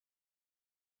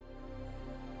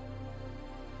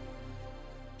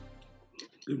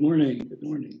Good morning. Good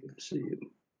morning. Good to see you.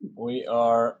 We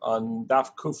are on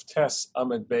Daf Kuf Tes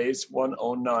Amid Beis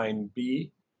 109b.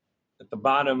 At the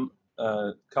bottom,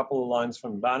 a couple of lines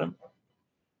from the bottom.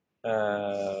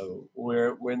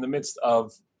 We're in the midst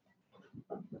of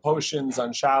potions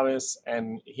on Shabbos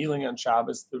and healing on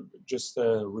Shabbos. Just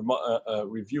to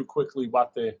review quickly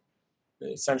what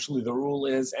essentially the rule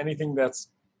is. Anything that's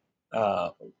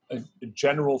a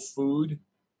general food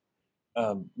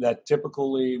that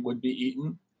typically would be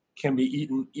eaten can be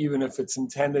eaten even if it's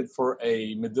intended for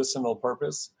a medicinal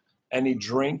purpose. Any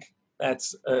drink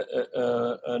that's a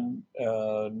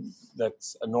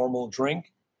normal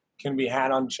drink can be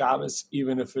had on Shabbos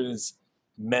even if it is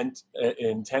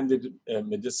intended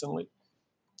medicinally.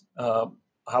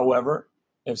 However,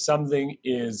 if something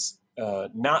is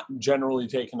not generally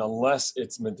taken unless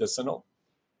it's medicinal,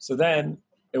 so then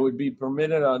it would be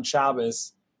permitted on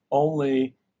Shabbos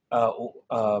only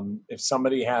if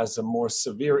somebody has a more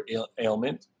severe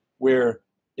ailment where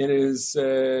it is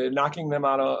knocking them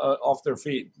off their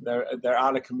feet. They're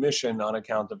out of commission on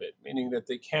account of it, meaning that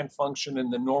they can't function in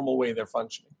the normal way they're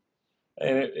functioning.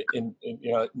 And in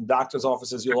doctor's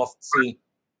offices, you'll often see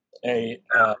in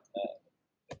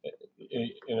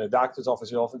a doctor's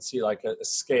office, you often see like a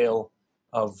scale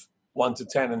of 1 to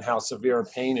 10 and how severe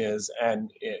pain is,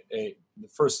 and the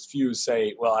first few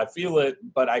say, well, I feel it,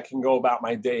 but I can go about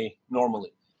my day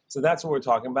normally. So that's what we're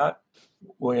talking about,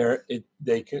 where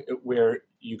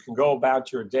you can go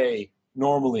about your day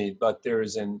normally, but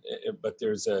there's an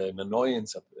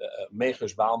annoyance,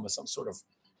 mechesh balma, some sort of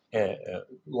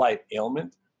light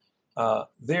ailment.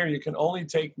 There you can only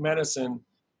take medicine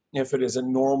if it is a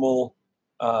normal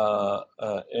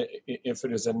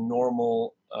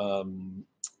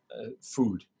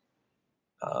food.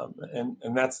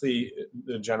 And that's the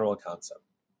general concept.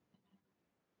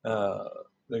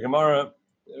 The Gemara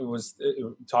was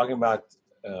talking about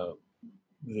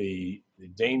the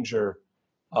danger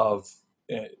of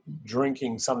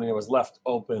drinking something that was left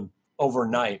open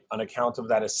overnight on account of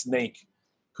that a snake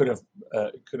could have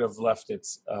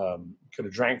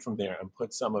drank from there and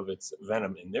put some of its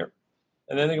venom in there.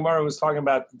 And then the Gemara was talking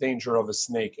about the danger of a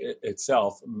snake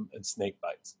itself and snake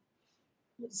bites.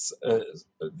 The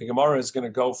Gemara is going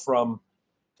to go from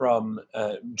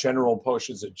general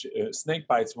potions of snake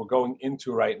bites. We're going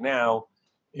into right now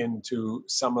into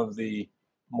some of the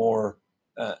more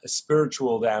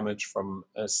spiritual damage from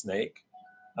a snake.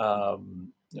 The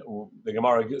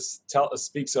Gemara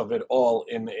speaks of it all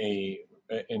in a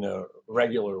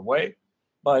regular way,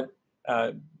 but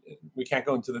we can't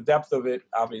go into the depth of it.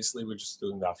 Obviously, we're just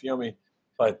doing Daf Yomi,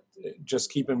 but just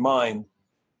keep in mind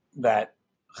that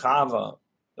Chava,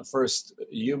 the first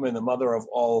human, the mother of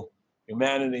all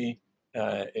humanity,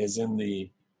 is in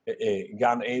the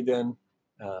Gan Eden,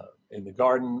 in the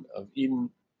Garden of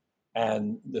Eden,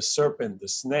 and the serpent, the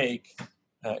snake,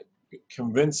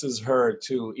 convinces her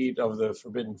to eat of the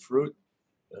forbidden fruit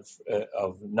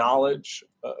of knowledge,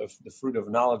 of the fruit of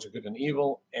knowledge of good and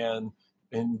evil, and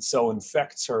so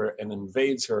infects her and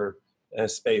invades her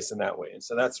space in that way. And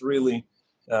so that's really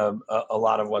a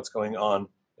lot of what's going on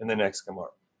in the next Gemara.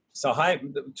 So,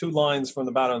 two lines from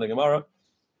the bottom of the Gemara.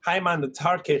 Haiman the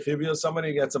tarke chivio,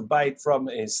 somebody gets a bite from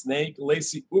a snake.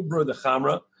 Lesi ubra de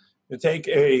chamra. You take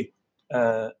a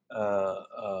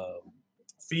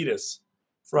fetus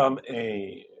from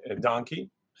a donkey,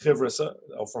 chivrasa,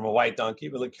 or from a white donkey,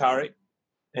 vilikari,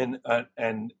 and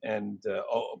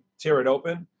tear it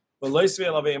open. And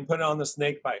put it on the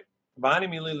snake bite.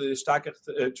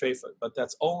 But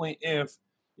that's only if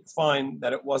you find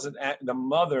that it wasn't the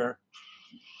mother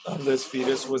of this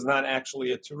fetus was not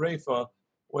actually a terefa,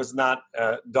 was not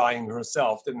dying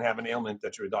herself, didn't have an ailment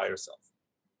that she would die herself.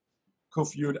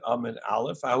 Kuf Yud Amid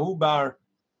Aleph. Ahu Bar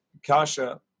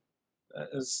Kasha,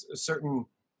 a certain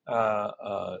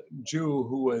Jew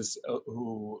who was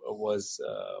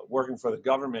working for the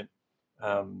government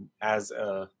as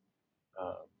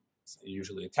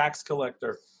usually a tax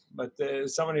collector, but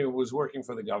somebody who was working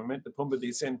for the government, the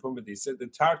Pumbedisa, the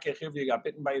Tarke Chivya got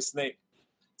bitten by a snake.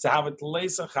 So have it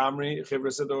Leisa Chamri,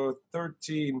 Chivra said there were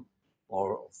 13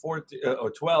 or 14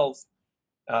 or 12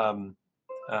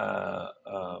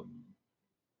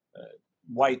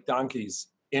 white donkeys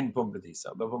in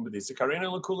Pumbedisa,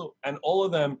 and all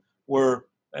of them were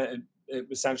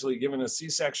essentially given a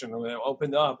C-section, and they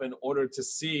opened up in order to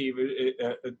see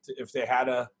if they had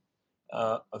a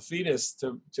fetus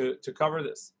to cover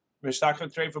this.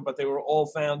 But they were all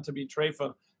found to be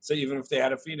treifa. So even if they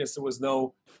had a fetus, there was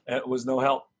no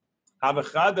help. There was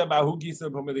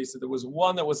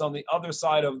one that was on the other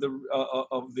side of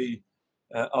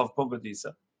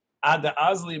Pumbedisa. Ad the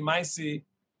Azli Maisi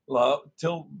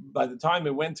till by the time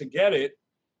it went to get it,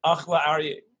 Achla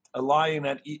Aryeh, a lion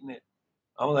had eaten it.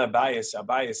 Amal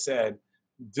Abaye said,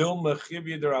 Dil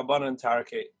mechivya de Rabbanan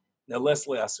tarke,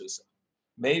 nelesle asusa.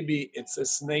 Maybe it's a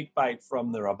snake bite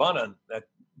from the Rabbanan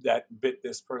that bit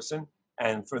this person,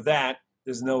 and for that,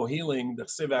 there's no healing. The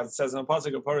Chsiv says in the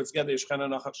Pasuk,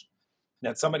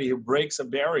 that somebody who breaks a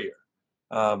barrier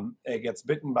gets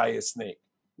bitten by a snake.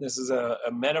 This is a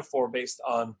metaphor based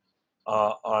on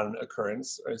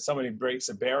occurrence. Somebody breaks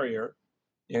a barrier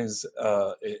is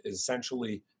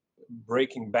essentially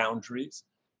breaking boundaries,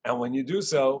 and when you do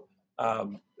so,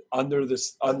 under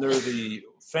the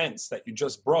fence that you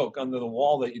just broke, under the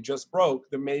wall that you just broke,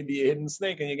 there may be a hidden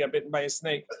snake, and you get bitten by a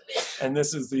snake. And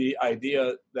this is the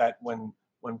idea that when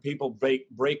people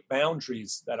break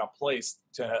boundaries that are placed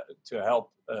to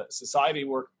help society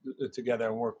work together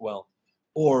and work well,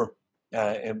 or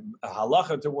in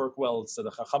halacha to work well, so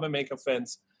the chachamim make a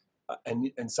fence,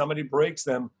 and somebody breaks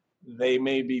them, they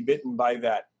may be bitten by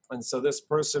that. And so this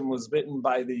person was bitten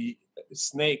by the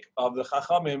snake of the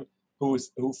chachamim, who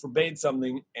forbade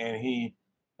something, and he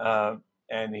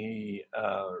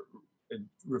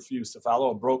refused to follow,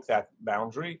 or broke that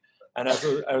boundary, and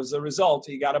as a result,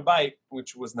 he got a bite,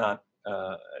 which was not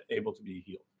able to be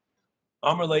healed.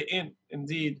 Amrle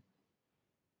indeed,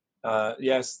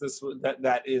 yes,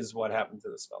 that is what happened to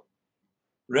this fellow.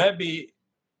 Rabbi,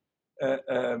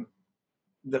 the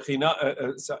Chinuch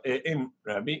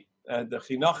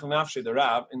Nafshe, the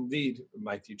Rav, indeed,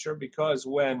 my teacher, because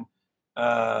when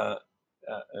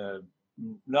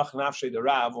Nach Nafshe, the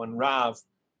Rav, when Rav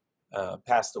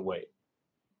passed away,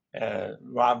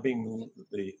 Rav being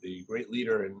the great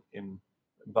leader in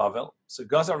Bavel, so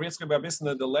Gaza Ritzke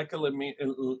Babisna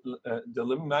the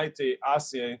Limite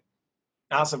Asye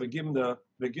Asa Vegimda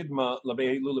Vegidma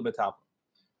Labehi Lula Betapa,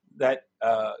 that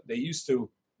they used to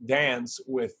dance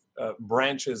with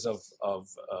branches of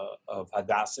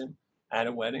hadassim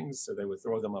at weddings, so they would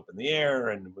throw them up in the air,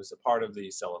 and it was a part of the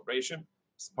celebration.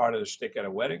 It's part of the shtick at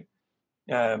a wedding,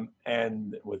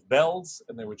 and with bells,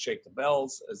 and they would shake the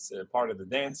bells as a part of the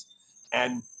dance.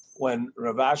 And when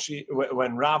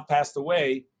Rav passed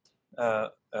away, Rabbi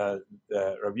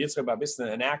Tzvi Fischer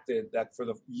enacted that for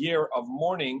the year of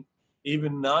mourning,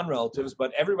 even non-relatives,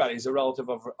 but everybody's a relative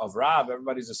of Rav,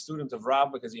 everybody's a student of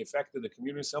Rav, because he affected the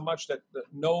community so much that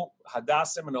no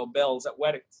hadassim and no bells at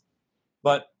weddings.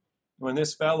 But when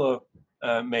this fellow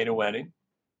made a wedding,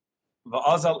 he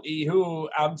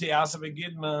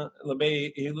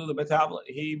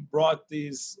brought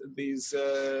these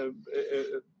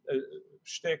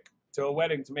shtick to a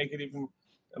wedding to make it even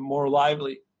more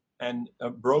lively, and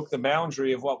broke the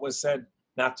boundary of what was said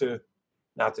not to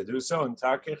do so. And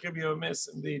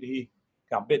indeed, he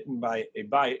got bitten by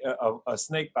a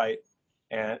snake bite,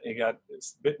 and he got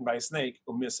bitten by a snake,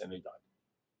 and he died.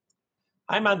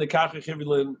 I'm on the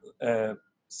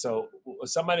so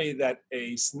somebody that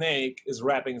a snake is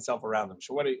wrapping itself around him.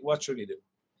 So what should he do?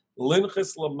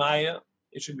 Linchis lamaya,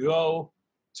 it should go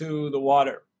to the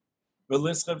water.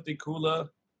 V'lischef dikula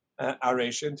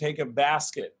aration, take a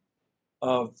basket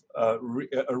of a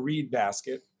reed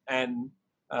basket, and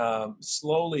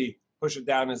slowly push it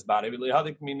down his body. Put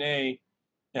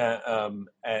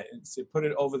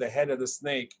it over the head of the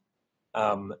snake,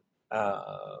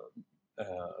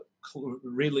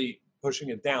 really pushing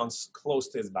it down close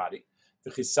to his body.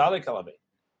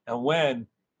 And when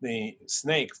the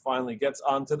snake finally gets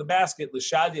onto the basket, throw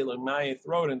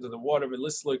it into the water,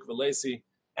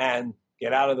 and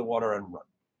get out of the water and run.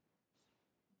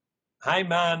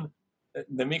 Hayman,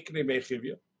 the mikri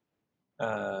bechivya.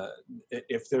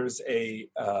 If there's a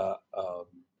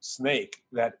snake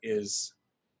that is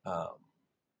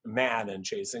mad and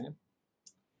chasing him,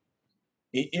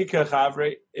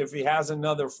 if he has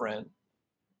another friend,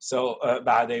 so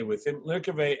with him,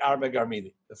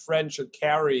 the friend should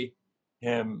carry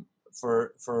him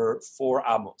for 4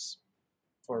 amos,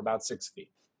 for about 6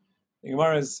 feet. The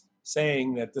Gemara is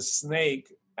saying that the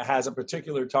snake has a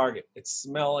particular target. It's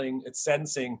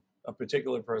sensing a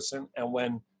particular person, and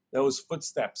when those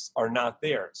footsteps are not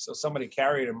there, so somebody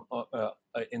carried him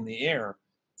in the air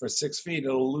for 6 feet,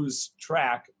 it'll lose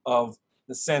track of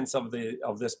the sense of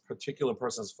this particular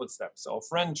person's footsteps. So a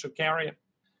friend should carry him.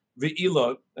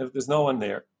 V'ilo, if there's no one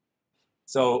there.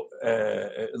 So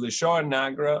lishor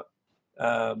nagra.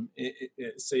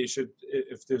 So you should,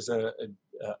 if there's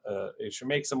you should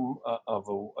make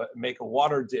make a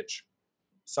water ditch,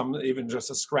 even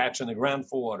just a scratch in the ground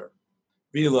for water.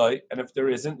 V'iloi, and if there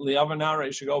isn't, liavanara,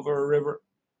 you should go over a river.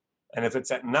 And if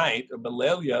it's at night, a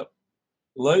belelia,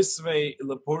 loisve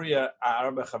lepuria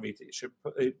arba chaviti, you should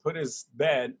put his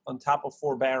bed on top of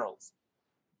 4 barrels.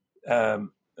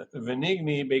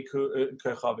 Venigni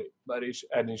kechavi,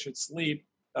 and he should sleep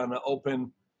on an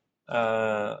open,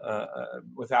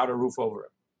 without a roof over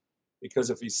him. Because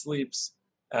if he sleeps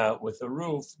with a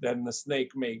roof, then the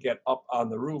snake may get up on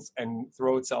the roof and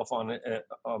throw itself on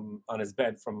his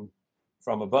bed from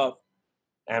above.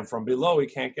 And from below, he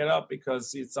can't get up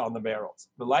because it's on the barrels.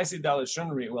 Well,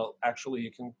 actually,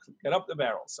 you can get up the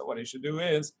barrels. So what he should do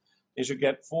is, he should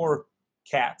get 4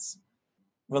 cats,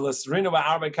 and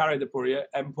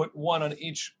put one on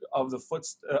each of the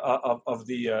of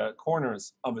the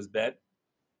corners of his bed.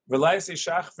 Somebody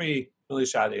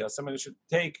should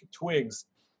take twigs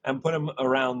and put them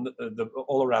around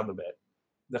all around the bed.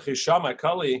 The chishama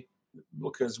kali,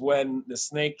 because when the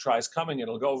snake tries coming,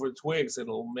 it'll go over twigs,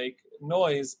 it'll make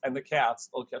noise, and the cats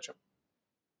will catch him.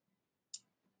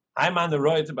 I'm on the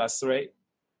road to Basrei.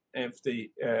 If the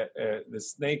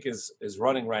snake is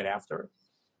running right after,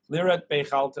 lirat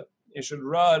beichalta, it should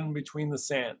run between the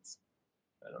sands.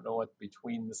 I don't know what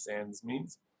between the sands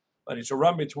means, but it should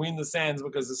run between the sands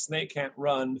because the snake can't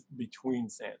run between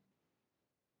sand.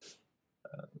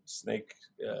 Snake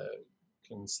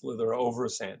can slither over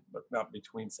sand, but not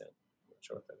between sand. I'm not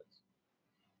sure what that is.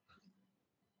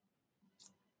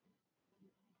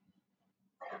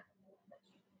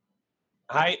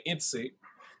 Hi, Itzi.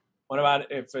 What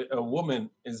about if a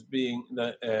woman is being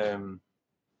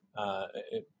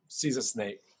sees a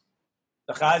snake?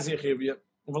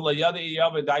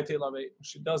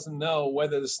 She doesn't know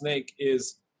whether the snake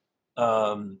is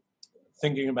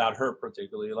thinking about her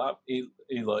particularly,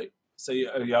 so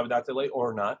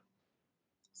or not.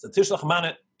 So tishlach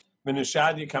manet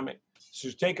minishad yikameh.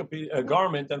 She should take a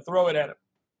garment and throw it at him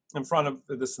in front of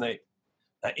the snake.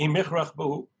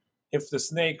 If the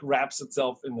snake wraps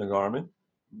itself in the garment,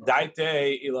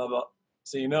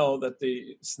 so you know that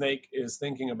the snake is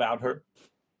thinking about her.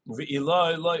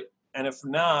 And if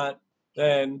not,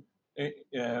 then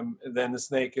the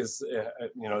snake is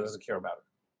doesn't care about her.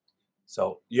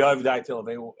 So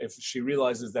if she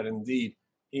realizes that indeed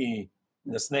the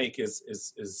snake is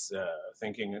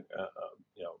thinking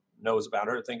knows about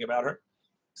her, thinking about her.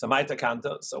 So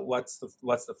what's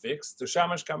the fix? To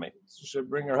shamash kameh. She should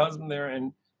bring her husband there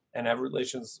and have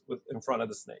relations in front of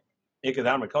the snake. No,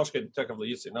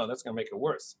 that's going to make it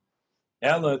worse.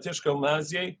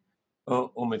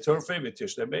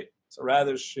 So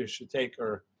rather, she should take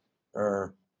her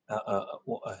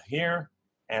hair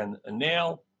and a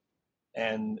nail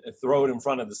and throw it in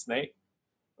front of the snake.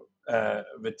 And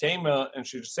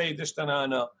she should say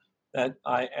Dishtanana that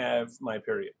I have my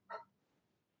period.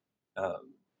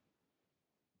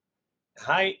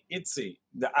 Hi Itzi,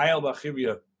 the Ayal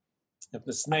Bachivya. If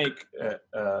the snake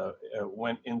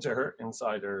went into her,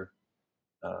 inside her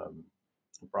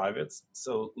privates,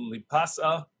 so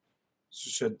lipasa, she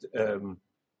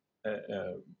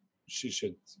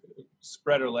should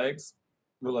spread her legs.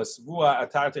 And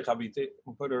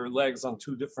put her legs on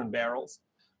 2 different barrels.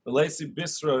 Velesi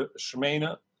bisra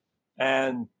shmeina,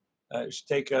 and she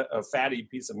take a fatty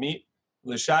piece of meat.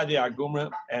 Lishadi agumra,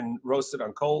 and roast it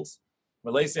on coals.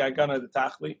 Velesi agana the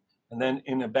tachli. And then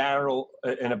in a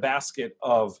basket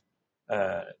of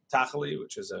tachli,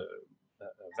 which is a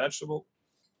vegetable,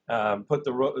 put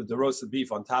the roasted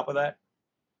beef on top of that.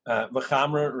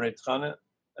 V'chamra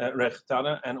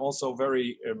rechtana, and also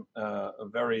very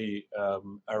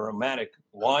aromatic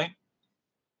wine.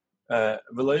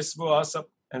 V'leisvu asap,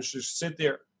 and she should sit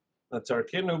there.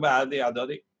 Tarkinu ba'adi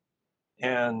adadi,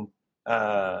 and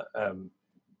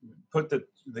put the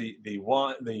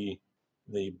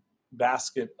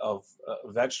basket of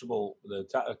vegetable, the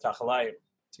tachalai,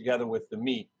 together with the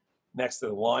meat next to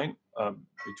the wine,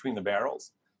 between the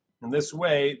barrels. In this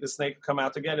way, the snake will come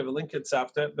out together.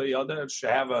 She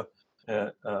have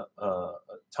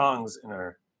tongs in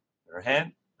her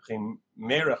hand. When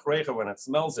it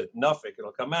smells it, nafik,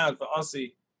 it'll come out.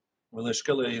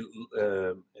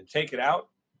 Take it out,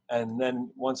 and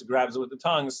then once it grabs it with the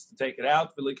tongues, to take it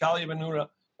out,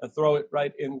 and throw it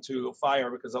right into a fire,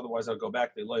 because otherwise I'll go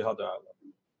back to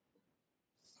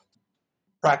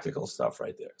practical stuff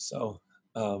right there. So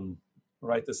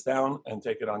write this down and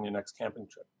take it on your next camping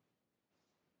trip.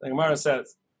 The Gemara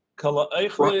says,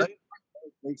 Make sure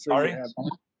Sorry?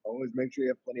 always make sure you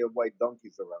have plenty of white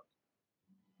donkeys around.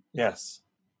 Yes.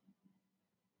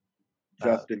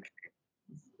 Just in case.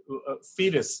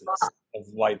 Fetuses of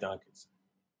white donkeys.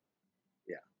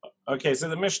 Yeah. Okay, so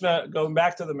the Mishnah, going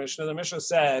back to the Mishnah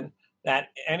said that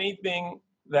anything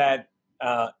that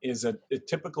is a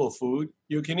typical food,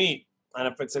 you can eat. And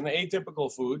if it's an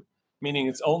atypical food, meaning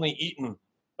it's only eaten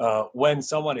when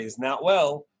somebody is not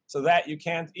well, so that you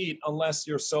can't eat unless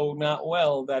you're so not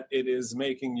well that it is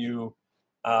making you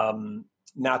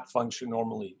not function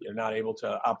normally. You're not able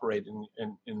to operate in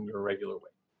your regular way.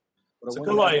 But I So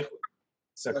wanted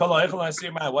to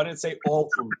kollel, what did it say? All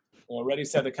food. We already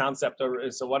said the concept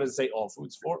of. So what does it say? All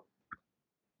foods for?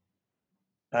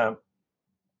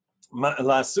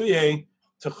 Lasuye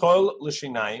techol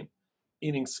l'shinayim,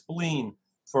 eating spleen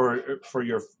for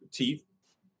your teeth.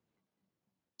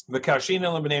 The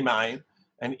karshinin l'bnei mayim,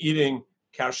 and eating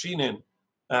karshinin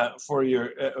for your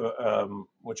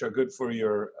which are good for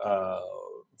your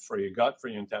gut, for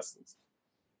your intestines.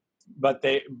 But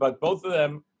both of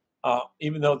them,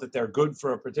 even though that they're good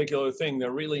for a particular thing,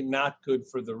 they're really not good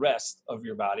for the rest of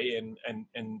your body.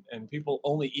 And people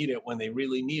only eat it when they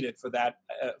really need it for that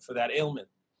ailment,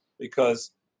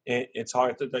 because it's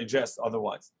hard to digest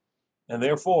otherwise. And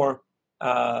therefore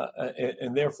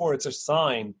it's a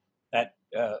sign that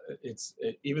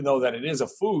even though that it is a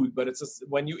food, but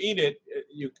when you eat it,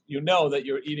 you know that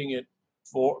you're eating it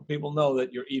for. People know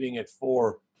that you're eating it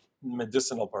for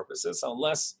medicinal purposes,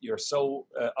 unless you're so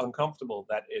uncomfortable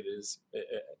that it is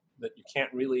that you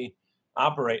can't really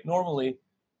operate normally.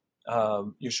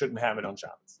 You shouldn't have it on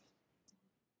Shabbos.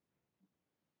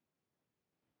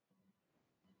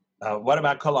 What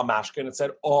about kol hamashkin? It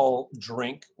said all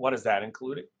drink. What is that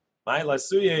including?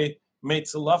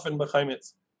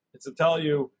 It's to tell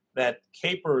you that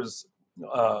capers,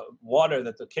 water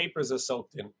that the capers are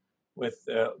soaked in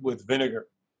with vinegar.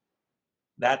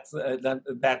 That's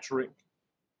that drink.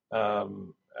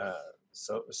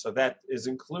 So that is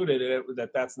included.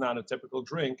 That's not a typical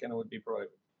drink, and it would be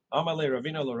prohibited.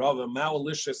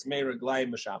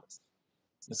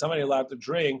 Is somebody allowed to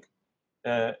drink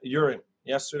urine?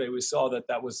 Yesterday we saw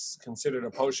that was considered a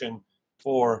potion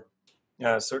for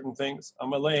certain things.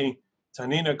 Amalei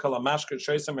tanina kalamashka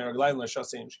shoysam meraglaim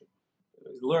l'shasin.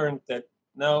 We learned that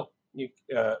no,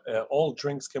 all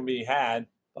drinks can be had,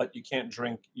 but you can't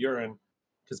drink urine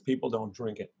because people don't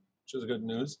drink it, which is good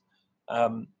news.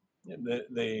 The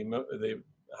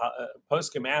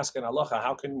poskim ask in halacha,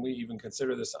 how can we even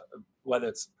consider this, whether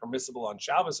it's permissible on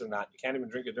Shabbos or not? You can't even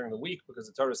drink it during the week because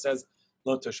the Torah says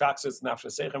lo tashaksis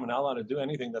nafshasechem, and not allowed to do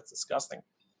anything that's disgusting.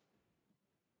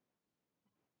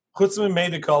 Chutzman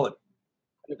made the Kollel.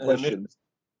 question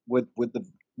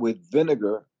with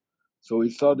vinegar. So we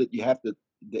saw that you have to,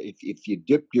 if you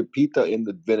dip your pita in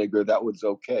the vinegar, that was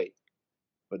okay,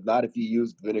 but not if you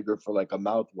use vinegar for like a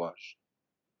mouthwash.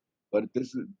 But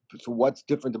so what's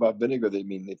different about vinegar? They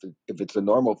mean if it's a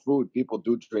normal food, people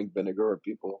do drink vinegar, or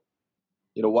people,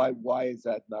 why is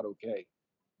that not okay?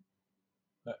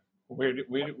 Where are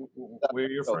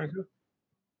you referring to?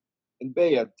 In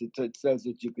Be'ah, it says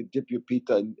that you could dip your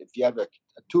pita, and if you have a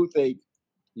toothache,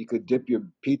 you could dip your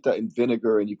pita in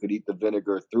vinegar, and you could eat the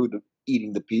vinegar through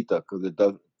eating the pita, because it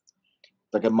does.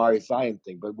 It's like a Marisayan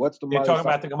thing. But what's the You're talking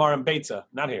about the Gemara in Beitza,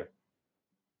 not here.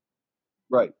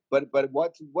 Right, but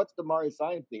what's the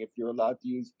Marisayan thing if you're allowed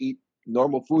to eat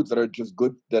normal foods that are just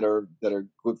good, that are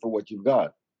good for what you've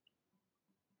got?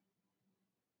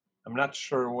 I'm not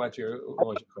sure what your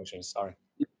question is. Sorry.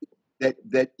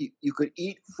 That you could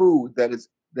eat food that is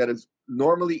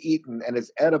normally eaten and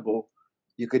is edible.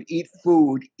 You could eat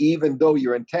food even though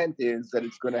your intent is that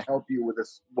it's going to help you with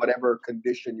whatever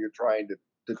condition you're trying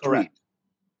to treat.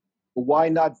 But why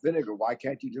not vinegar? Why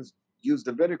can't you just use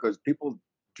the vinegar? Because people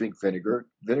drink vinegar.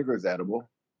 Vinegar is edible.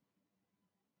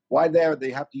 Why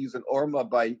they have to use an orma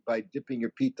by dipping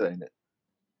your pita in it?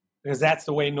 Because that's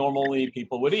the way normally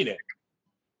people would eat it.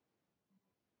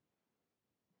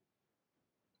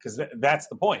 Because that's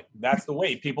the point. That's the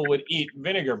way people would eat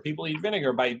vinegar. People eat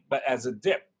vinegar as a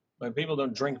dip, but people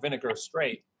don't drink vinegar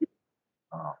straight.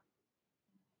 Oh.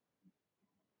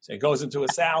 So it goes into a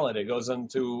salad. It goes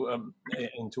into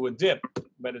a dip,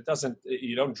 but it doesn't.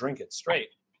 You don't drink it straight.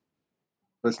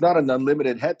 But it's not an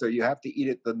unlimited heter. You have to eat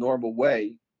it the normal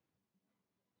way,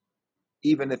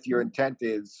 even if your intent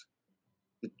is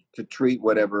to treat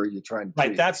whatever you're trying to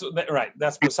treat.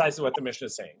 That's precisely what the Mishnah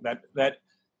is saying. That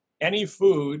any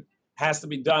food has to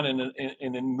be done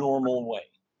in a normal way.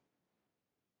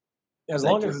 As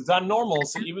long as it's done normal,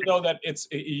 so even though that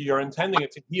you're intending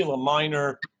it to heal a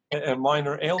minor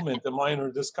ailment, a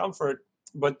minor discomfort,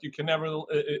 but you can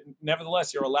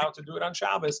nevertheless you're allowed to do it on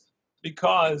Shabbos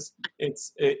because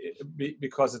it's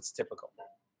typical.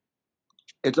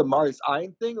 It's a Maris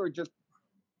Ayin thing, or just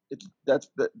that's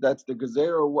the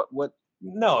gezer, or what?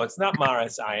 No, it's not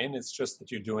Maris Ayin. It's just that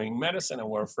you're doing medicine, and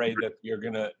we're afraid that you're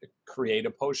going to create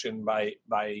a potion by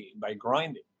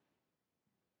grinding.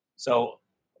 So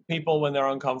people, when they're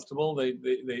uncomfortable, they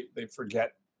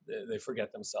forget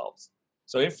themselves.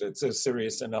 So if it's a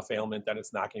serious enough ailment that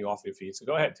it's knocking you off your feet, so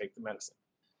go ahead, take the medicine.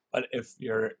 But if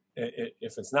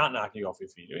it's not knocking you off your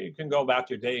feet, you can go about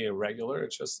your day irregular.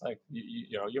 It's just like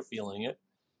you're feeling it.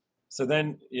 So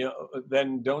then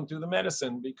then don't do the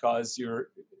medicine because you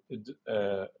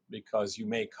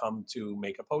may come to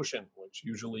make a potion, which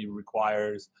usually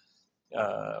requires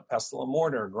pestle and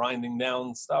mortar, grinding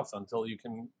down stuff until you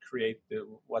can create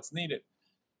what's needed.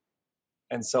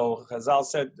 And so Chazal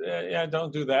said,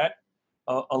 don't do that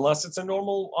unless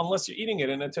you're eating it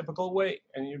in a typical way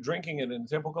and you're drinking it in a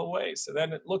typical way. So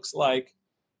then it looks like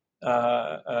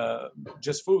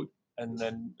just food, and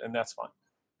that's fine.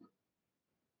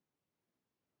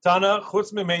 Tana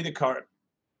chutz mimei dekar.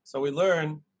 So we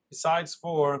learn, besides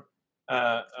for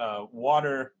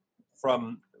water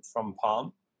from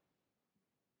palm,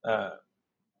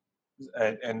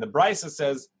 and the Brisa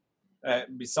says,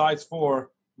 besides for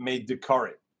made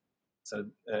dekarim. So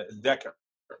dekar.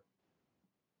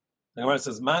 The Gemara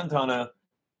says, Mantana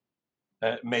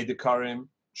made dekarim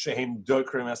shehem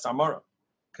dokrim esamara,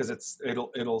 because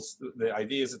the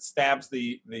idea is it stabs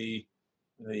the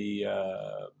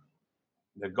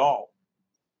gall.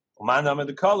 And the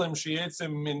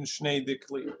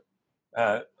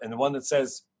one that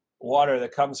says water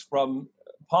that comes from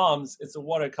palms, it's the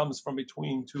water that comes from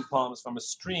between two palms, from a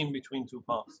stream between two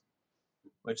palms,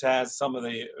 which has some of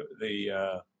the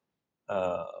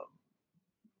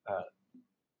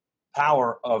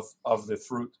power of the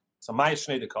fruit. So my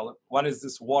shnei dekolim, what is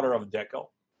this water of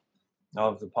dekel,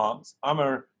 of the palms?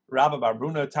 Amar Rabba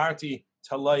Barbruna Tarti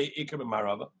Talai Ikab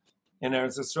Marava. In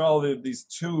Eretz Yisrael, these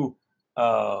two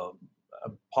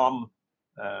palm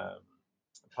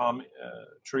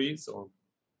trees or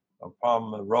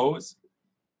palm rows.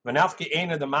 And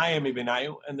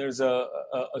there's a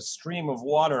stream of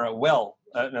water, a well.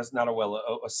 That's not a well,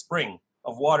 a spring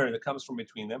of water that comes from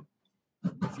between them.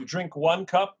 If you drink 1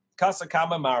 cup, kasa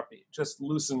kama marpi, just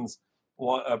loosens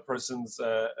a person's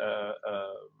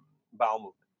bowel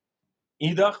movement.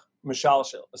 Idach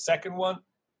mishalshel, the second one,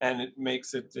 and it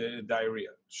makes it diarrhea.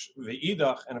 The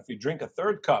idach, and if you drink a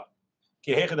 3rd cup,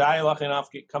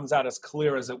 it comes out as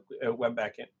clear as it went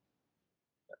back in.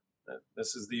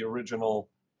 This is the original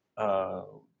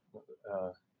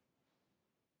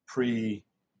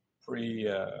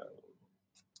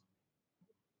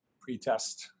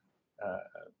pre-test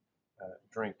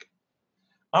drink.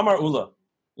 Amar Ula.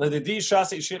 Ula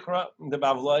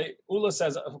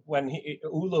says when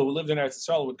Ula, who lived in Eretz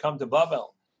Yisrael, would come to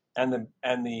Babel, and the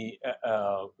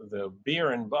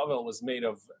beer in Babel was made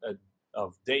of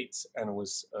dates, and it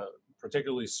was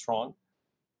particularly strong,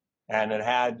 and it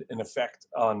had an effect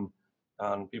on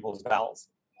people's bowels.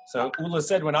 So Ula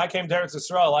said, when I came to Eretz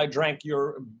Yisrael, I drank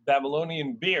your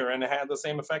Babylonian beer, and it had the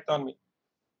same effect on me.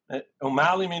 And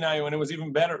it was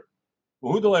even better.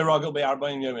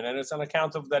 And it's on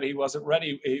account of that he wasn't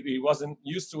ready, he wasn't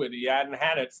used to it, he hadn't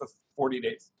had it for 40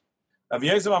 days.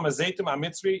 Zaytum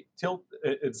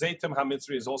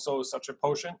HaMitzri is also such a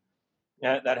potion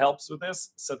that helps with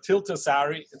this. So tilta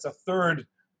sari, it's a 3rd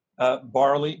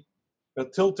barley,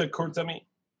 but tilta kurtami,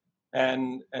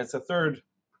 and it's a 3rd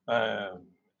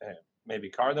maybe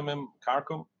cardamom,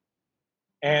 karkum,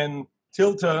 and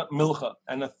tilta milcha,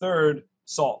 and a 3rd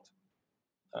salt.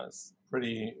 It's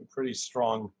pretty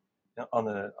strong on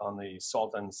the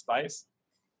salt and spice.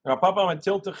 Now, Papa and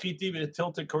tilta chiti,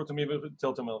 tilta kurtami,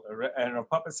 tilta milcha, and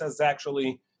Papa says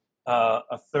actually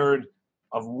a 3rd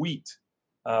of wheat,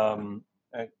 a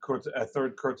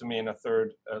 3rd kurtami, and a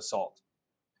 3rd salt.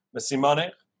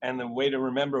 Mesimanech, and the way to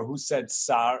remember who said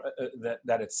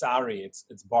that it's sari,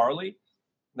 it's barley.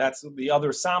 That's the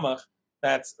other samach.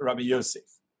 That's Rabbi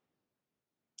Yosef.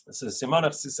 This is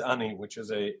simanach sisani, which is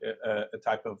a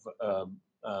type of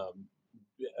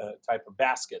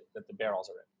basket that the barrels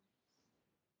are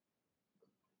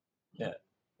in.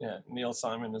 Yeah. Neil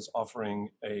Simon is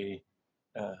offering a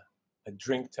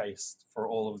drink taste for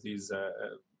all of these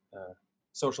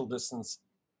social distance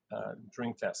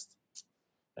drink tests.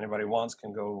 Anybody wants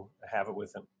can go have it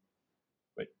with him,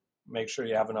 but make sure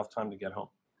you have enough time to get home.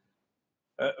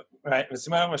 Right. The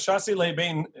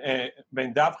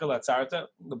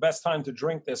best time to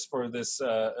drink this for this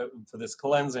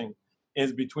cleansing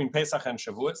is between Pesach and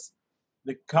Shavuos.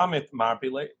 The kamit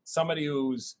marpile, somebody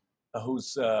who's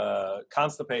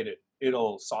constipated,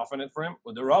 it'll soften it for him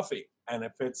with the rafi. And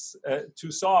if it's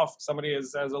too soft, somebody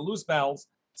has a loose bowels,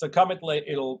 so kamit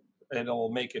it'll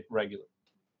make it regular.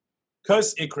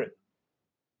 Kos ikrin,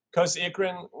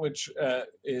 which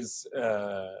is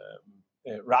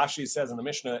Rashi says in the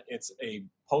Mishnah, it's a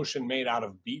potion made out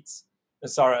of beets,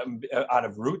 out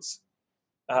of roots,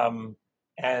 and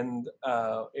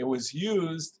it was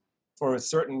used for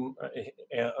certain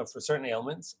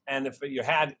ailments. And if you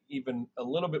had even a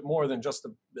little bit more than just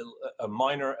a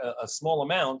small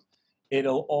amount,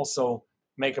 it'll also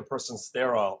make a person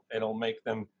sterile. It'll make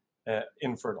them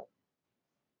infertile.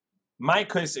 My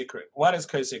koisikrin. What is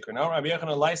koisikrin? Now, Rabbi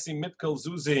Yochanan Laisi mitkel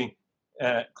zuzi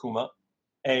kuma,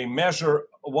 a measure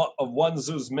of one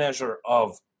zuz measure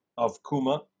of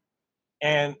kuma,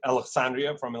 and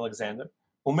Alexandria from Alexander.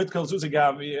 Umitkel zuzi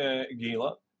gavi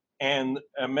gila, and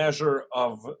a measure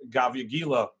of gavia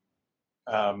gila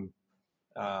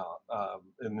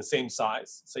in the same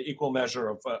size, so equal measure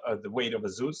of the weight of a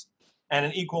zuz, and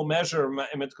an equal measure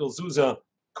mitkel zuza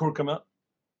kurkuma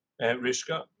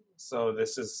rishka. So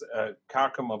this is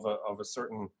karkam of a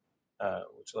certain,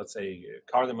 which let's say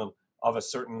cardamom of a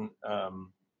certain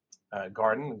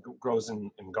garden, grows in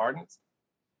gardens.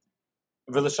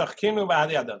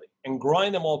 And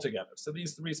grind them all together. So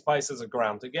these three spices are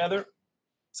ground together.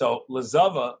 So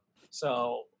lazava,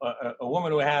 so a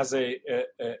woman who has an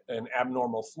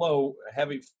abnormal flow, a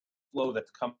heavy flow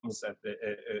that comes at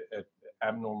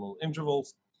abnormal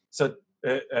intervals. So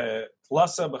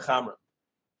tlasa b'chamra,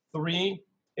 3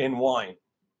 in wine.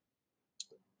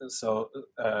 So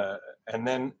and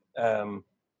then veloy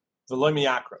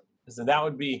miyakra, so that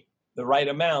would be the right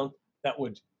amount that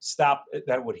would stop,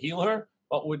 that would heal her,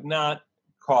 but would not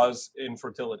cause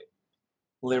infertility.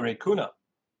 Lirekuna,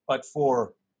 but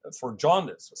for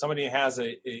jaundice, somebody has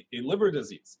a liver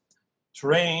disease,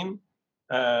 train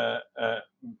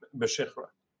beshichra,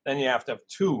 then you have to have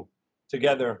 2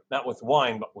 together, not with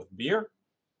wine but with beer,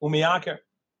 umiyaker,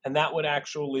 and that would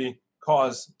actually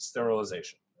cause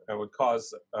sterilization. It would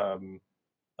cause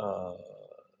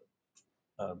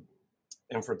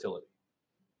infertility.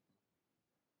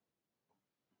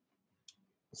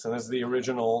 So this is the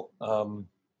original.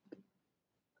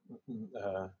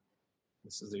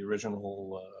 This is the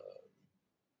original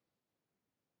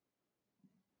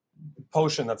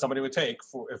potion that somebody would take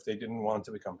for if they didn't want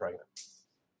to become pregnant.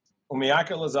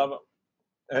 Umiyaka lazava.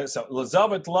 So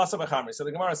lazava tlasa b'chamri. So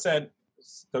the Gemara said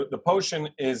the potion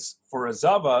is for a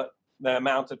zava. The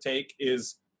amount to take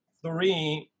is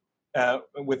 3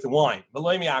 with wine,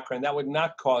 veloy miyakra, and that would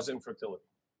not cause infertility,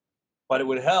 but it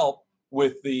would help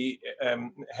with the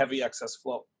heavy excess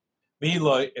flow.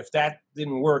 If that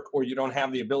didn't work, or you don't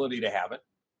have the ability to have it,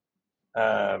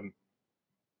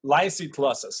 lysi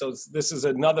tlasa. So this is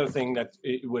another thing that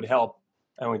it would help.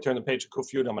 And we turn the page to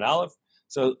Kuf Yud Amud Aleph.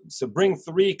 So bring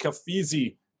 3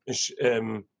 kafizi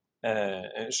shamchi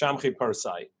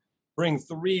parsai. Bring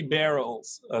 3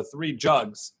 barrels, 3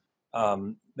 jugs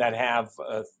that have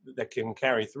that can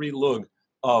carry 3 lug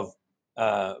of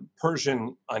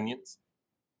Persian onions,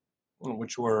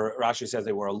 which were, Rashi says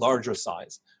they were a larger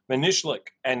size.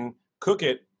 Menishlik, and cook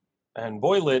it and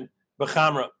boil it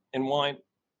b'chamra, in wine.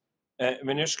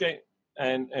 Menishke,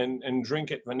 and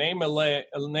drink it.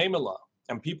 V'neimela,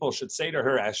 and people should say to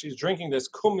her as she's drinking this,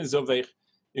 kum mizovech,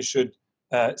 you should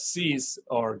cease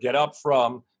or get up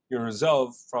from your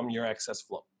resolve, from your excess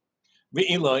flow.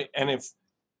 V'iloi, and if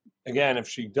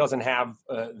she doesn't have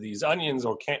these onions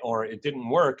or can't, or it didn't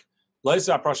work, she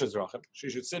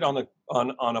should sit on a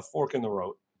fork in the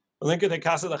road.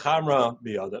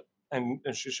 And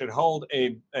she should hold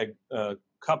a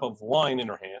cup of wine in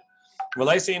her hand.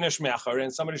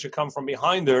 And somebody should come from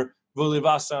behind her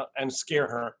and scare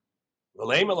her.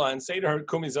 And say to her,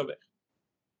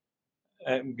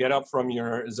 and get up from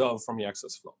your zov, from your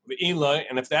excess flow.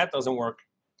 And if that doesn't work,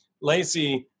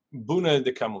 Lacy buna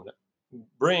de kamuna,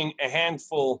 bring a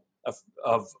handful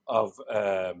of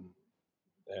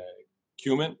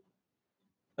cumin,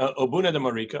 obuna de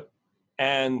marika,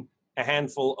 and a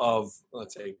handful of,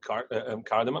 let's say,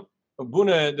 cardamom,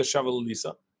 obuna de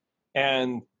shavalisa,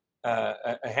 and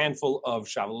a handful of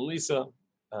shavalisa,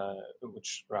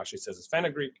 which Rashi says is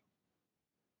fenugreek.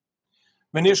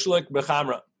 Menishlik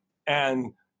bechamra,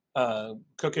 and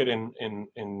cook it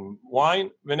in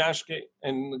wine, vinashke,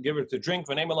 and give her to drink,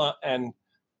 v'nemela, and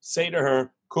say to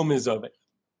her, kumizove,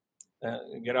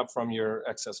 get up from your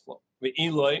excess flow.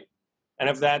 V'iloi, and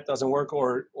if that doesn't work,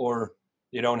 or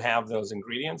you don't have those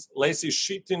ingredients, lesi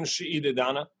shitin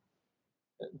shi'ididana,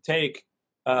 take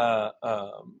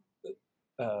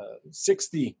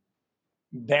 60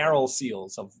 barrel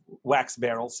seals of wax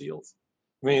barrel seals,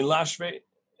 v'ilashve,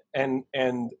 and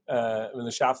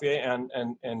the shafie, and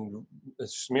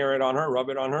smear it on her, rub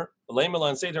it on her.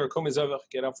 And say to her,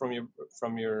 get up from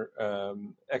your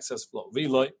excess flow.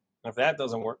 V'iloi, if that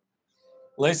doesn't work,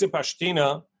 lesi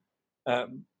pashtina,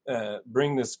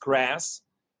 bring this grass.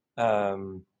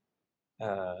 It's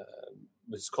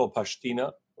called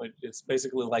pashtina. It's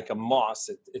basically like a moss.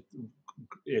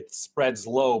 It spreads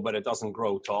low, but it doesn't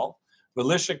grow tall.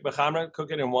 V'lishik b'chamra,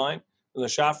 cook it in wine.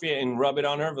 L'shafia, and rub it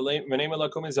on her. And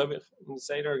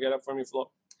say to her, get up from your flow.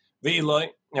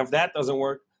 V'iloi, if that doesn't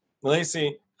work,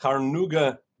 l'esi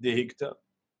charnuga dehikta,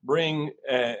 bring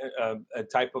a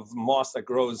type of moss that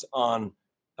grows on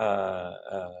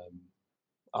the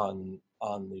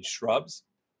shrubs.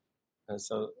 And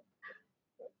so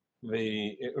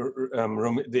the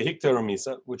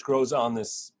hictoromisa, which grows on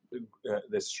this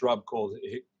shrub called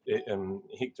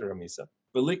hictoromisa,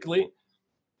 velikli,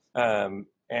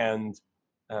 and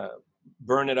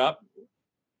burn it up.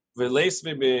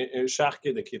 Velesve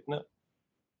b'shachke de kitna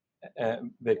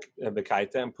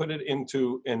bekaita, and put it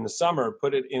into, in the summer,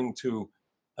 put it into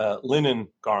linen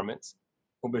garments.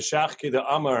 Ubeshachke de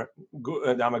amar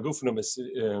gufna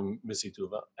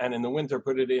b'situva, and in the winter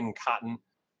put it in cotton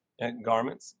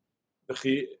garments.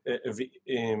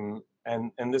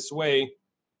 And this way,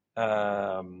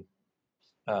 that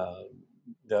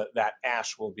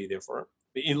ash will be there for her.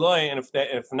 And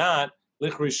if not,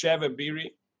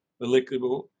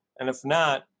 and if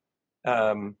not,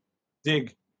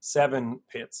 dig 7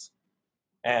 pits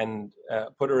and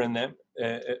put her in them,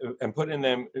 and put in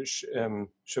them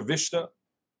shavishta,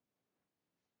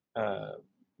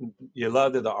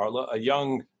 yelada the arla,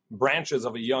 branches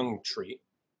of a young tree.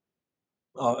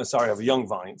 Of young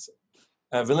vines.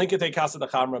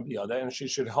 And she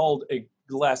should hold a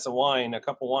glass of wine, a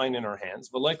cup of wine in her hands.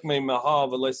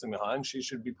 And she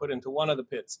should be put into one of the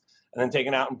pits and then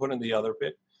taken out and put in the other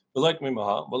pit.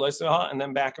 And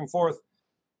then back and forth.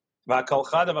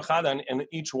 And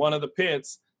each one of the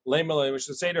pits, we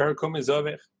should say to her,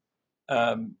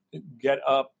 get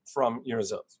up from your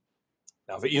zov.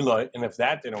 Now, and if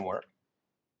that didn't work,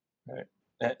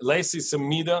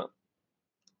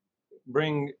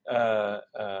 bring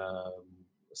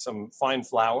some fine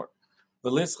flour,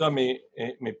 and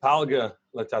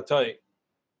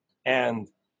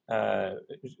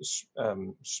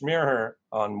smear her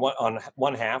on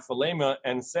one half,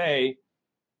 and say,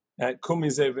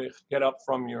 get up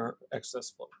from your excess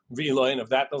flow. And if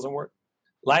that doesn't work,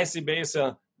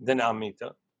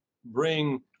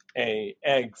 bring a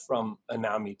egg from a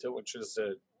namita, which is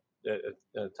a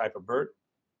type of bird,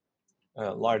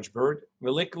 a large bird,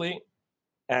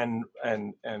 and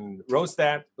roast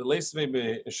that,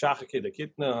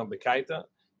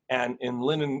 and in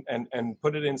linen, and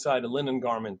put it inside a linen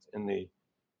garment in the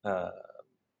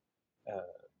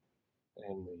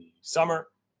summer,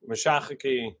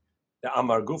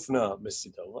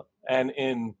 and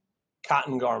in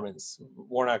cotton garments,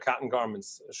 worn out cotton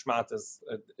garments, shmatas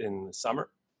in summer,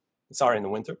 in the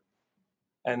winter,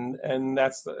 and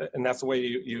that's the way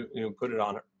you put it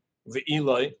on her.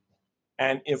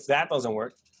 And if that doesn't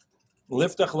work,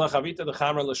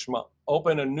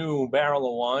 open a new barrel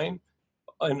of wine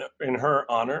in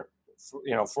her honor,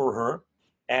 for her,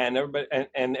 and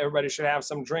everybody should have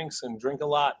some drinks and drink a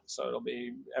lot, so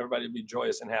everybody will be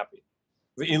joyous and happy.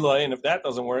 And if that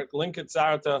doesn't work, link it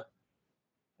zarta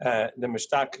the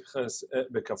mishtachas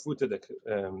bekafuta the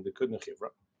kudna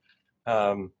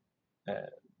chivra.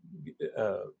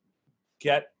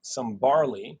 Get some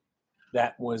barley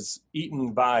that was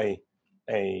eaten by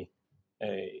a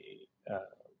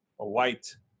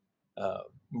white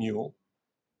mule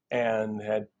and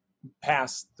had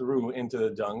passed through into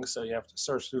the dung. So you have to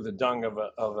search through the dung of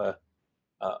a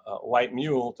white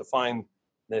mule to find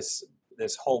this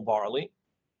whole barley.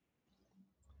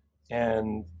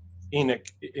 And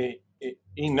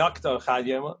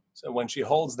so when she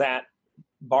holds that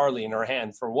barley in her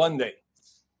hand for one day,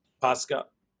 Pascha,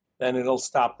 then it'll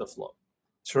stop the flow.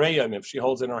 Treyam, if she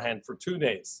holds it in her hand for 2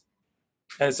 days,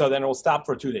 and so then it will stop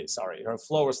for 2 days. Her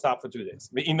flow will stop for 2 days.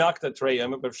 Inakta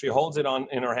treyam, but if she holds it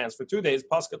in her hands for 2 days,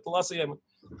 Pascha tlasiyam,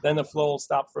 then the flow will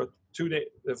stop for 2 days,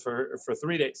 for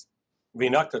 3 days.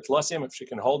 Vinakta tlasiyam, if she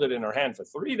can hold it in her hand for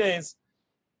 3 days,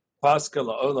 Pascha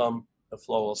la'olam, the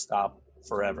flow will stop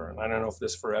forever. And I don't know if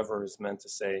this forever is meant to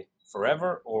say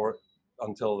forever or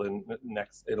until the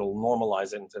next, it'll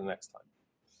normalize it into the next time.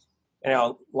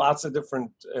 Anyhow, lots of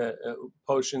different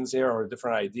potions here, or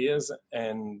different ideas,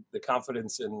 and the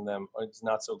confidence in them is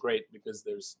not so great, because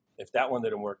if that one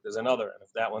didn't work, there's another, and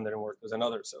if that one didn't work, there's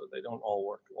another, so they don't all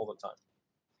work all the time.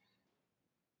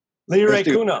 Lirei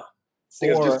kuna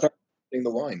for just start opening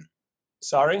the wine.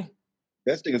 Sorry?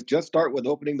 Best thing is just start with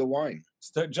opening the wine.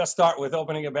 Just start with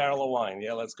opening a barrel of wine.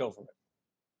 Yeah, let's go for it.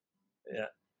 Yeah.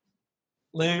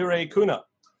 Lirei kuna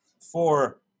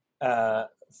for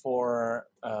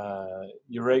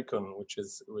urekun, which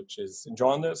is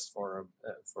jaundice, for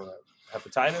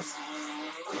hepatitis.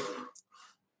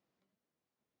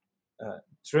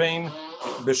 Train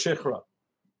b'shichra.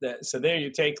 So there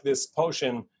you take this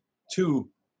potion,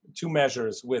 two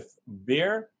measures with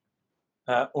beer,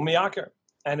 umiyaker,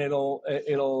 and it'll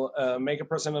make a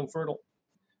person infertile.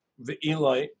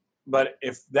 V'iloi, but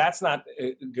if that's not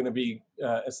going to be,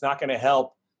 it's not going to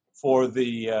help for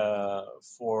the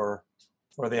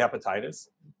hepatitis.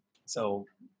 So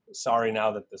sorry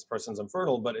now that this person's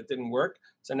infertile, but it didn't work.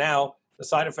 So now the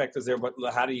side effect is there, but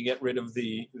how do you get rid of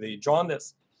the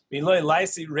jaundice? Bring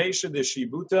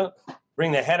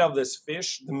the head of this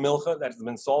fish, the milcha that has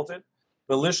been salted,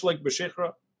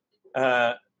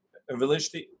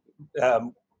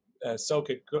 soak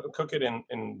it, cook it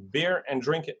in beer and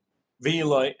drink it.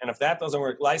 And if that doesn't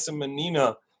work,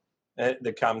 the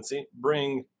kamtzi,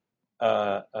 bring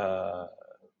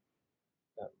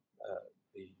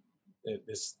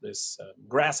this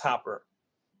grasshopper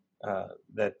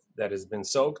that has been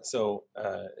soaked, so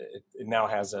it now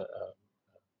has a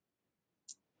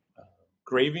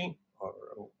gravy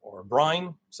or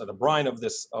brine. So the brine of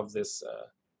this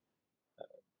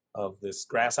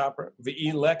grasshopper.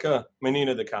 V'i leka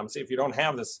menina de kamsi. If you don't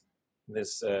have this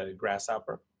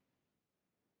grasshopper,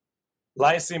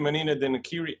 laisi menina de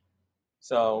nakiri.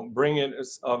 So bring it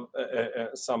of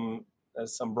some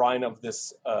brine of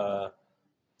this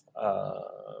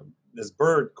this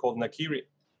bird called nakiri.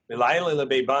 V'laila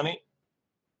lebeibani.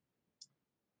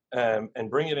 And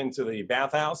bring it into the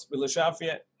bathhouse,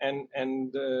 v'leshafia, and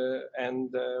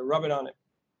rub it on it.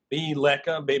 V'i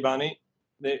leka beibani.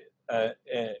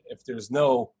 If there's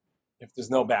no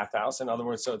bathhouse, in other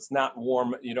words, so it's not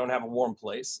warm, you don't have a warm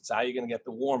place. So how are you going to get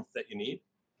the warmth that you need?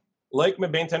 Like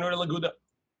mebein tanur laguda,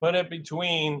 put it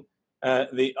between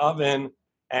the oven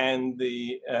and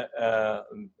the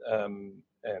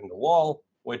wall,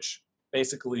 which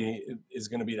basically is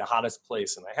going to be the hottest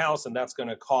place in the house, and that's going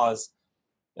to cause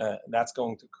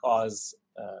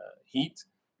heat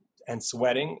and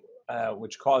sweating,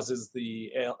 which causes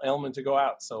the ailment to go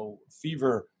out. So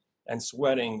fever and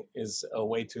sweating is a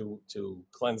way to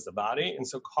cleanse the body, and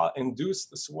so induce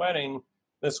the sweating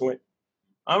this way.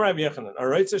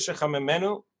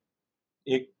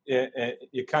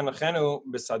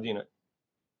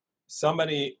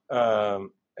 Somebody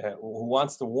who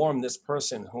wants to warm this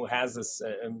person who has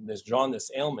this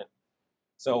jaundice ailment.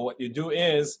 So what you do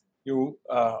is you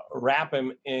wrap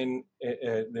him in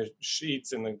the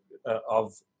sheets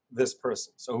of this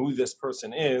person. So who this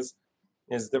person is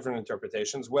different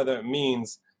interpretations, whether it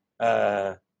means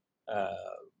in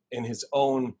his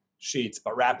own sheets,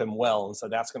 but wrap him well, and so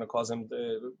that's going to cause him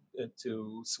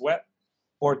to sweat,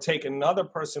 or take another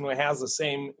person who has the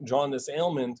same jaundice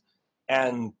ailment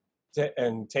and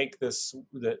take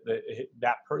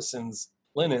that person's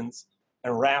linens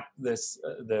and wrap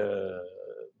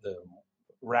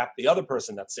wrap the other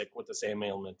person that's sick with the same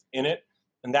ailment in it,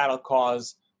 and that'll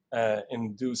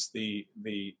induce the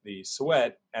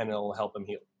sweat, and it'll help him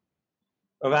heal.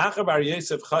 Rav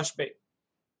Yosef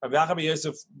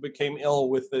became ill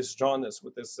with this jaundice,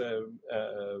 with this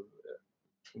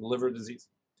liver disease.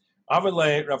 Rav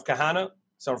Kahana,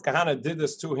 so Rav Kahana did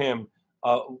this to him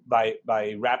by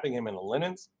wrapping him in the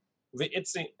linens,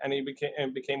 and he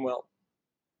became well.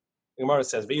 The Gemara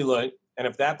says, and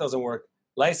if that doesn't work,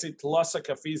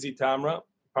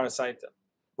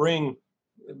 bring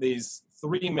these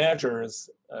 3 measures,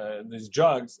 these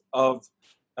jugs of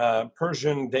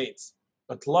Persian dates,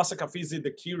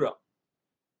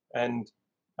 and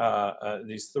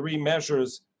these 3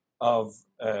 measures of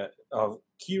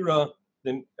kira,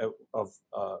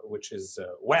 which is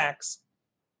wax,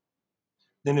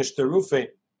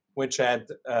 which had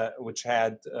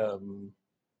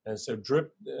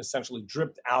essentially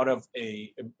dripped out of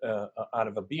a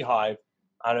beehive,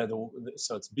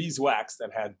 so it's beeswax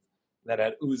that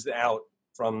had oozed out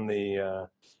from the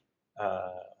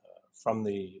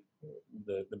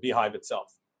beehive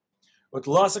itself. With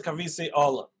lasa kavisi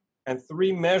ala, and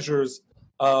 3 measures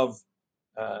of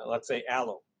let's say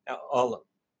aloe,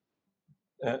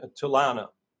 tulana.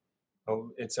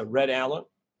 It's a red aloe.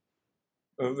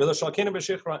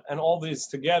 And all these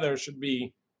together should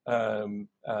be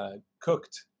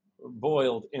cooked,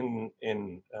 boiled in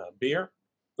beer,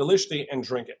 velishti, and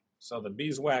drink it. So the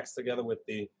beeswax together with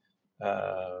the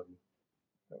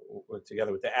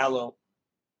aloe,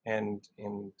 and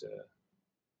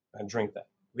drink that.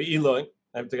 V'iloi,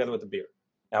 together with the beer.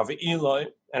 Now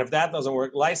v'iloi, and if that doesn't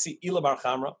work, laisi ila bar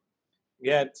chamra,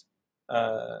 get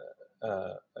a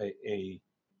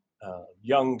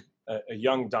young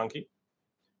donkey.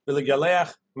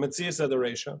 V'legaleach metzias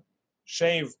adoration,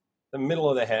 shave the middle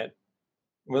of the head.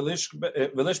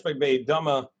 V'lishbek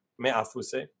be'idama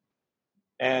me'afuse,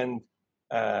 and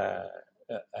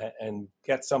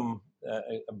get some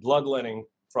bloodletting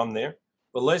from there.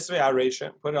 V'lesve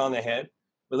aresha, put it on the head.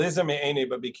 V'leza me'ene,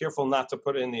 but be careful not to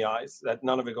put it in the eyes, that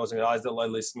none of it goes in the eyes,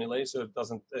 so it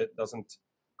doesn't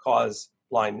cause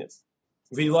blindness.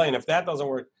 V'ilay, and if that doesn't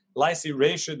work, laisi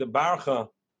resha the barcha,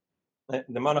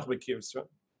 the manach b'kivsra,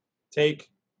 take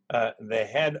the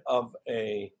head of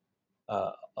a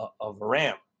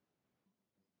ram,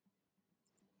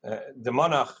 the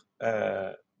monach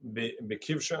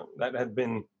bekivsha that had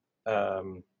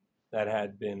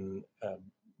been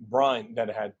brine, that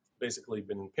had basically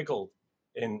been pickled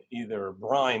in either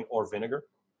brine or vinegar.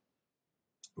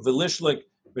 Velishlik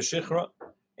b'shichra,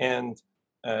 and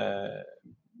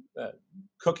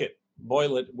cook it,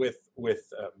 boil it with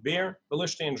beer.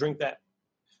 Velishti, and drink that.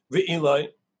 V'iloi,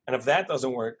 and if that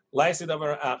doesn't work, laisi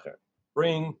davar acher,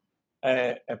 bring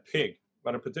a pig,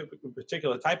 but a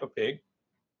particular type of pig,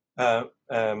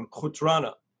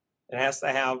 chutrana. It has to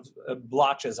have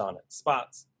blotches on it,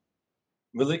 spots.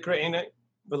 Velikre,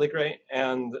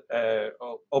 and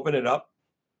open it up.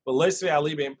 V'leisvi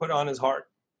alibe, and put it on his heart.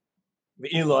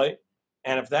 V'iloi,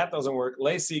 and if that doesn't work,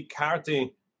 leisi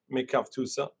karti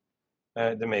mikavtusa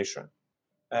demesha.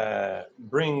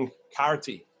 Bring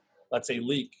karti, let's say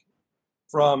leek,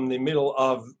 from the middle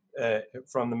of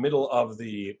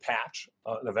the patch,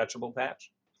 the vegetable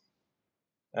patch,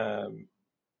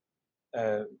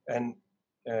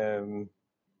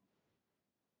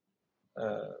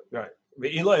 right.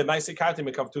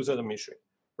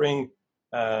 Bring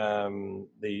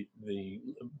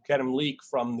get him leek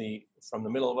from the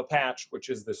middle of a patch, which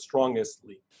is the strongest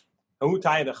leek. And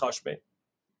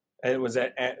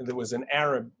there was an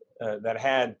Arab that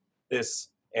had this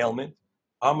ailment.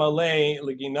 Amalei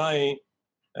leginai,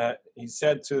 he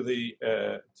said to the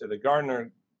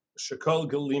gardener, Shekol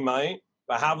Galimai,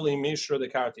 Bahavli Mishra the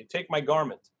Karti, take my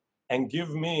garment and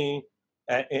give me,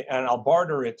 and I'll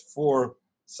barter it for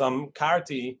some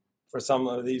karti, for some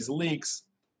of these leeks.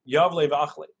 Yavle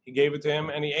v'achle, he gave it to him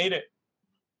and he ate it.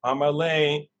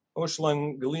 Amalei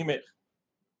Ushlan Galimich,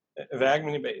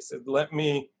 Vagmini Base,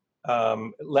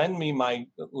 lend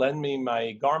me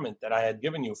my garment that I had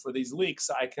given you for these leeks.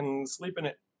 I can sleep in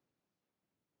it.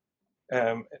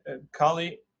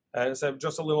 Kali said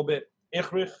just a little bit.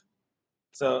 Ichrich,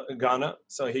 so Ghana.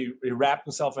 So he wrapped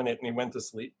himself in it and he went to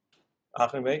sleep.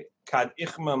 Kad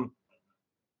ichmam,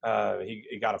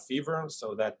 he got a fever,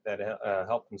 so that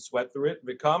helped him sweat through it.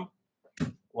 Vikam,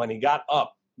 when he got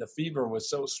up, the fever was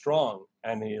so strong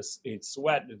and he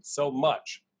sweated so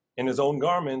much in his own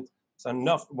garment. So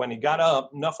enough, when he got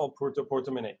up, nafal purta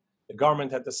portamine, the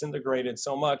garment had disintegrated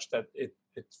so much that it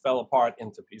fell apart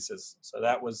into pieces. So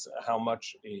that was how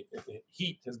much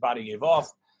heat his body gave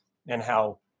off, and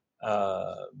how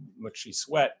much he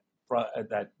sweat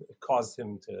that caused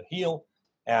him to heal,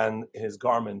 and his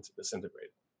garment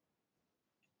disintegrated.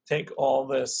 Take all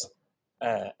this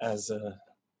as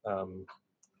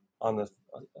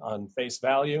on face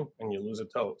value, and you lose a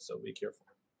toe. So be careful.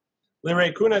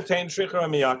 Lireikuna tain shikra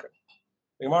miyaka.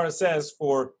 The Gemara says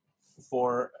for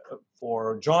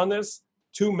jaundice,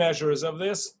 2 measures of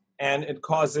this, and it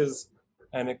causes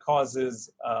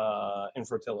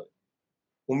infertility.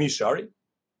 Umishari,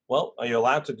 well, are you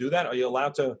allowed to do that? Are you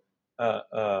allowed to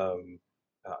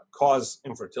cause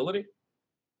infertility?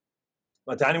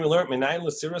 How do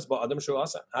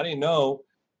you know?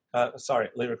 How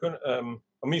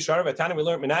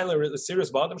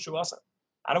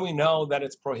do we know that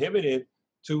it's prohibited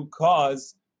to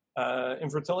cause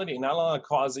infertility? Not allowed to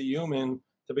cause a human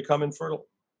to become infertile.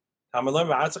 Chanina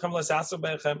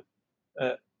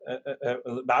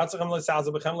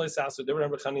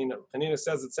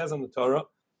says, it says in the Torah,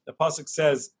 the pasuk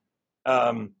says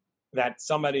that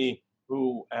somebody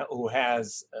who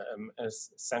has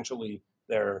essentially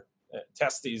their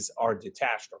testes are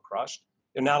detached or crushed,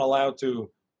 they're not allowed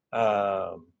to.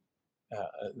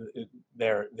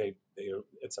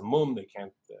 It's a mum. They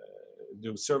can't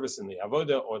do service in the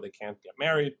avoda, or they can't get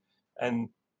married. And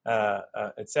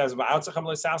it says,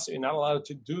 you're not allowed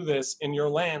to do this in your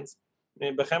lands.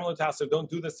 Don't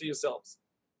do this to yourselves.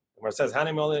 It says,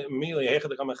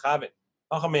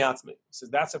 so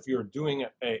that's if you're doing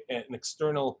an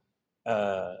external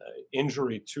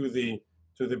injury to the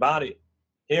body.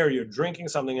 Here you're drinking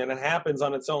something and it happens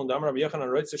on its own. Like Rabbi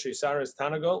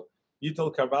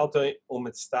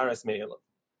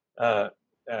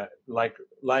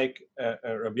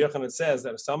Yochanan says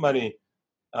that if somebody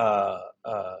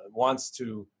wants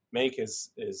to make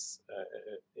his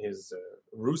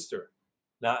rooster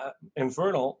not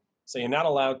infertile, so you're not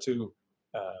allowed to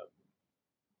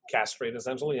castrate.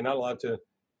 Essentially, you're not allowed to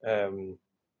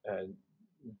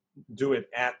do it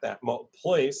at that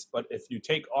place. But if you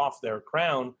take off their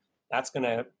crown, that's going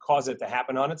to cause it to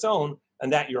happen on its own,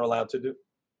 and that you're allowed to do.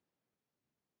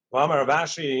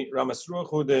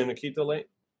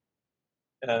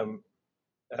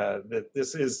 That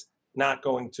this is not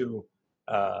going to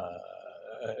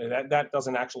that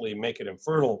doesn't actually make it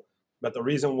infertile, but the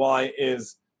reason why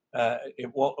is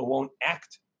it won't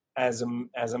act as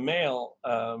a male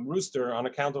rooster on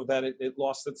account of that it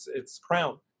lost its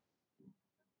crown.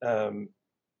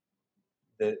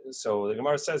 So the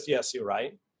Gemara says, yes, you're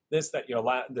right. This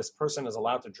person is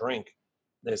allowed to drink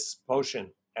this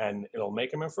potion and it'll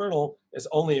make him infertile is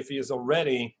only if he is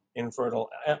already infertile.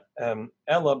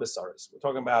 Ella besaris. We're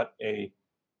talking about a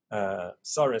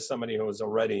saris, somebody who is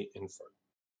already infertile.